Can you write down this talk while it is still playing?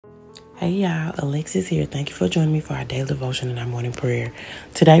Hey y'all, Alexis here. Thank you for joining me for our daily devotion and our morning prayer.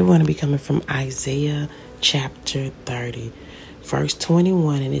 Today we're going to be coming from Isaiah chapter 30, verse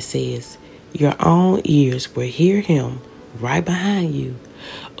 21, and it says, "Your own ears will hear him right behind you.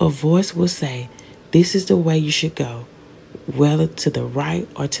 A voice will say, 'This is the way you should go, whether to the right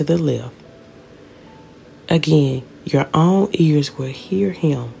or to the left.'" Again, your own ears will hear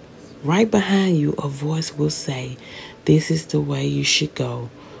him right behind you. A voice will say, "This is the way you should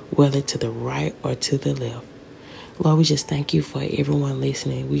go, whether to the right or to the left." Lord, we just thank you for everyone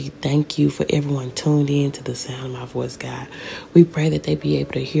listening. We thank you for everyone tuned in to the sound of my voice, God. We pray that they be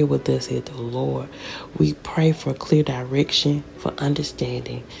able to hear what thus said the Lord. We pray for clear direction, for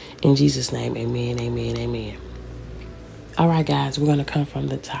understanding. In Jesus' name, amen, amen, amen. All right, guys, we're going to come from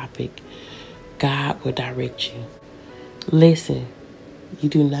the topic, God will direct you. Listen, you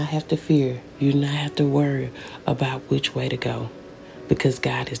do not have to fear. You do not have to worry about which way to go, because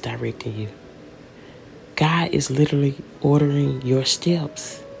God is directing you. God is literally ordering your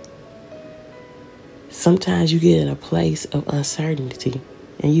steps. Sometimes you get in a place of uncertainty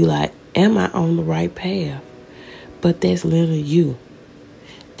and you like, am I on the right path? But that's literally you.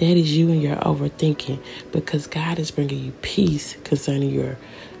 That is you and your overthinking, because God is bringing you peace concerning your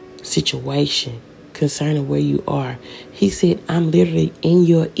situation, concerning where you are. He said, I'm literally in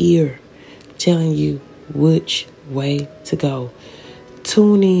your ear telling you which way to go.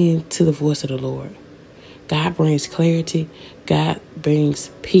 Tune in to the voice of the Lord. God brings clarity. God brings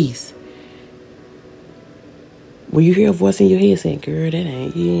peace. When you hear a voice in your head saying, girl, that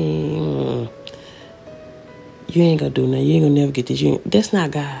ain't, you ain't gonna do nothing. You ain't gonna never get this. That's not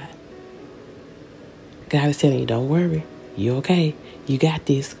God. God is telling you, don't worry. You're okay. You got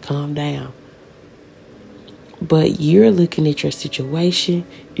this. Calm down. But you're looking at your situation.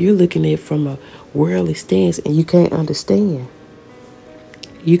 You're looking at it from a worldly stance, and you can't understand.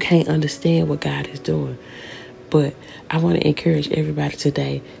 You can't understand what God is doing. But I want to encourage everybody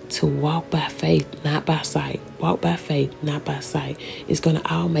today to walk by faith, not by sight. Walk by faith, not by sight. It's going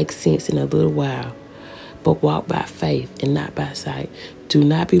to all make sense in a little while. But walk by faith and not by sight. Do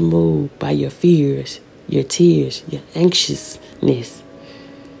not be moved by your fears, your tears, your anxiousness.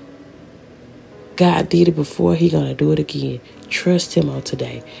 God did it before. He's going to do it again. Trust him on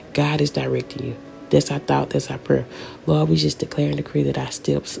today. God is directing you. That's our thought. That's our prayer. Lord, we just declare and decree that our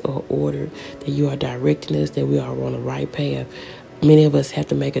steps are ordered, that you are directing us, that we are on the right path. Many of us have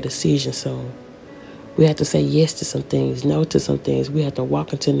to make a decision soon. We have to say yes to some things, no to some things. We have to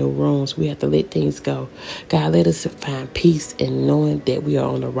walk into new rooms. We have to let things go. God, let us find peace in knowing that we are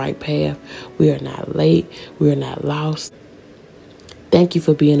on the right path. We are not late. We are not lost. Thank you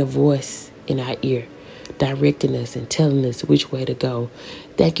for being a voice in our ear, directing us and telling us which way to go.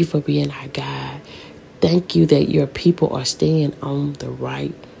 Thank you for being our guide. Thank you that your people are staying on the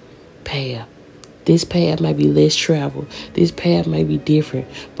right path. This path may be less traveled. This path may be different,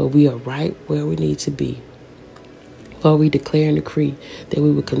 but we are right where we need to be. Lord, we declare and decree that we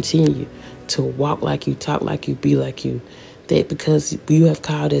will continue to walk like you, talk like you, be like you. That because you have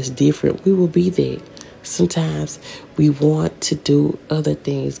called us different, we will be that. Sometimes we want to do other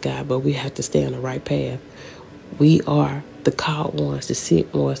things, God, but we have to stay on the right path. We are the called ones, the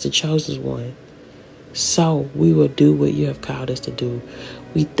sent ones, the chosen ones. So we will do what you have called us to do.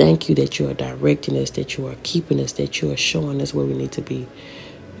 We thank you that you are directing us, that you are keeping us, that you are showing us where we need to be.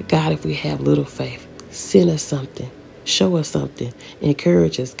 God, if we have little faith, send us something. Show us something.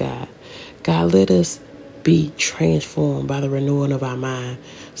 Encourage us, God. God, let us be transformed by the renewing of our mind.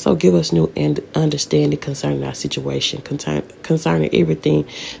 So give us new understanding concerning our situation, concerning everything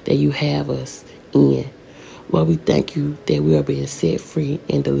that you have us in. Lord, we thank you that we are being set free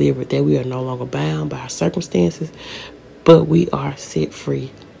and delivered, that we are no longer bound by our circumstances, but we are set free.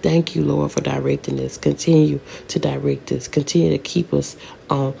 Thank you, Lord, for directing us. Continue to direct us. Continue to keep us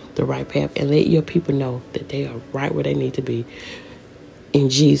on the right path, and let your people know that they are right where they need to be. In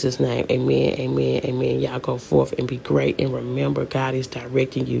Jesus' name, amen, amen, amen. Y'all go forth and be great. And remember, God is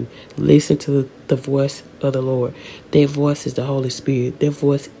directing you. Listen to the voice of the Lord. Their voice is the Holy Spirit. Their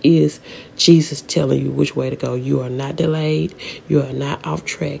voice is Jesus telling you which way to go. You are not delayed. You are not off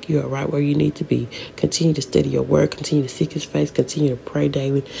track. You are right where you need to be. Continue to study your word. Continue to seek his face. Continue to pray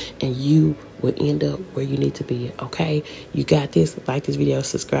daily. And you will end up where you need to be. Okay? You got this. Like this video.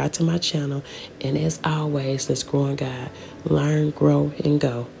 Subscribe to my channel. And as always, let's grow in God. Learn, grow, and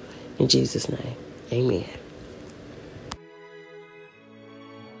go. In Jesus' name, amen.